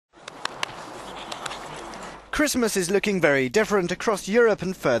Christmas is looking very different across Europe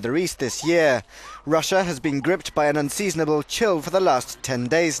and further east this year. Russia has been gripped by an unseasonable chill for the last 10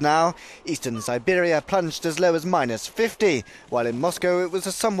 days now. Eastern Siberia plunged as low as -50, while in Moscow it was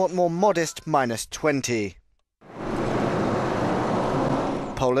a somewhat more modest -20.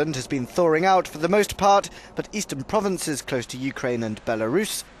 Poland has been thawing out for the most part, but eastern provinces close to Ukraine and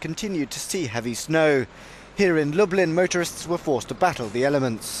Belarus continued to see heavy snow. Here in Lublin, motorists were forced to battle the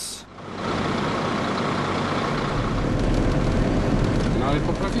elements.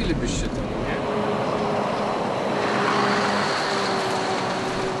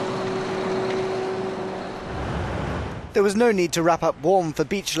 There was no need to wrap up warm for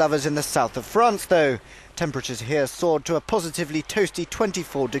beach lovers in the south of France, though. Temperatures here soared to a positively toasty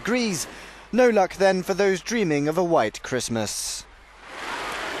 24 degrees. No luck then for those dreaming of a white Christmas.